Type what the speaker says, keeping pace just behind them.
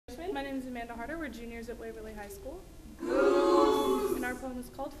My name is Amanda Harder. We're juniors at Waverly High School. Goose. And our poem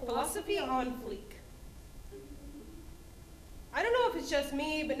is called Philosophy on Fleek. I don't know if it's just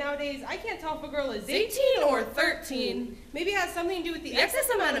me, but nowadays I can't tell if a girl is 18 or 13. Maybe it has something to do with the excess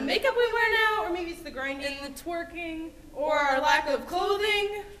amount of makeup we wear now, or maybe it's the grinding, and the twerking, or our lack of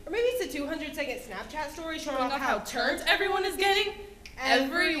clothing, or maybe it's a 200-second Snapchat story showing off how turned everyone is getting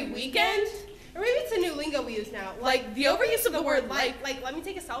every weekend. Or maybe it's a new lingo we use now, like the overuse of the word like let me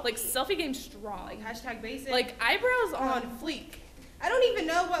take a selfie. like selfie game strong, Like hashtag basic. like eyebrows on fleek. I don't even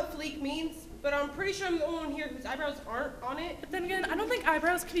know what fleek means, but I'm pretty sure I'm the only one here whose eyebrows aren't on it. But then again, I don't think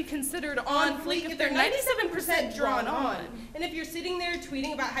eyebrows can be considered On fleek if they're 97% drawn on. And if you're sitting there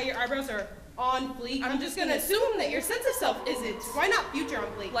tweeting about how your eyebrows are on fleek, I'm just gonna assume that your sense of self isn't. Why not future on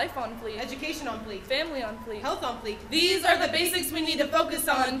fleek? Life on fleek, Education on fleek. family on fleek, Health on fleek. These are the basics we need to focus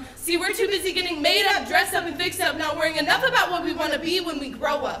on. See, we're too busy getting made up, dressed up, and fixed up, not worrying enough about what we want to be when we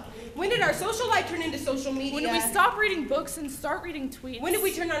grow up. When did our social life turn into social media? When did we stop reading books and start reading tweets? When did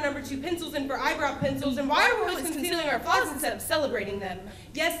we turn our number 2 pencils in for eyebrow pencils? And why are we always concealing our flaws instead of celebrating them?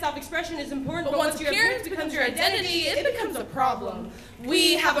 Yes, self-expression is important, but once your appearance becomes your identity, it becomes a problem.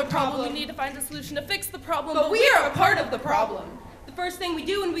 We have a problem. We need to find a solution to fix the problem, But we are a part of the problem. The first thing we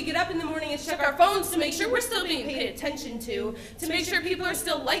do when we get up in the morning is check our phones to make sure we're still being paid attention to make sure people are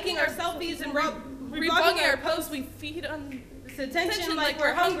still liking our selfies and reblogging our posts. We feed on attention like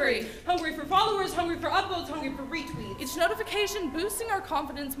we're hungry. Hungry for followers, hungry for upvotes, hungry for retweets. Each notification boosting our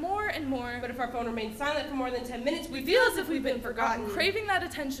confidence more and more. But if our phone remains silent for more than 10 minutes, we feel as if we've been forgotten. Craving that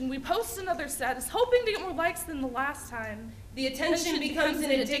attention, we post another status, hoping to get more likes than the last time. The attention becomes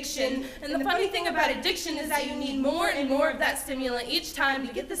an addiction, and the funny thing about addiction is that you need more and more of that stimulant each time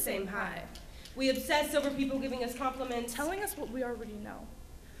to get the same high. We obsess over people giving us compliments, telling us what we already know.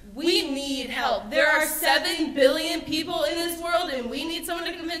 We need help. There are 7 billion people in this world, and we need someone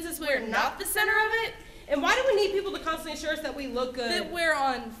to convince us we're not the center of it. And why do we need people to constantly assure us that we look good? That we're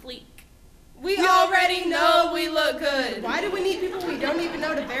on fleek. We already know we look good. Why do we need people we don't even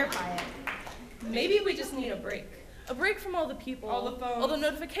know to verify it? Maybe we just need a break. A break from all the people, all the phones, all the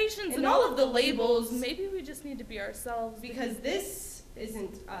notifications, and all of the labels. Maybe we just need to be ourselves. Because this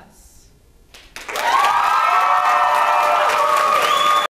isn't us.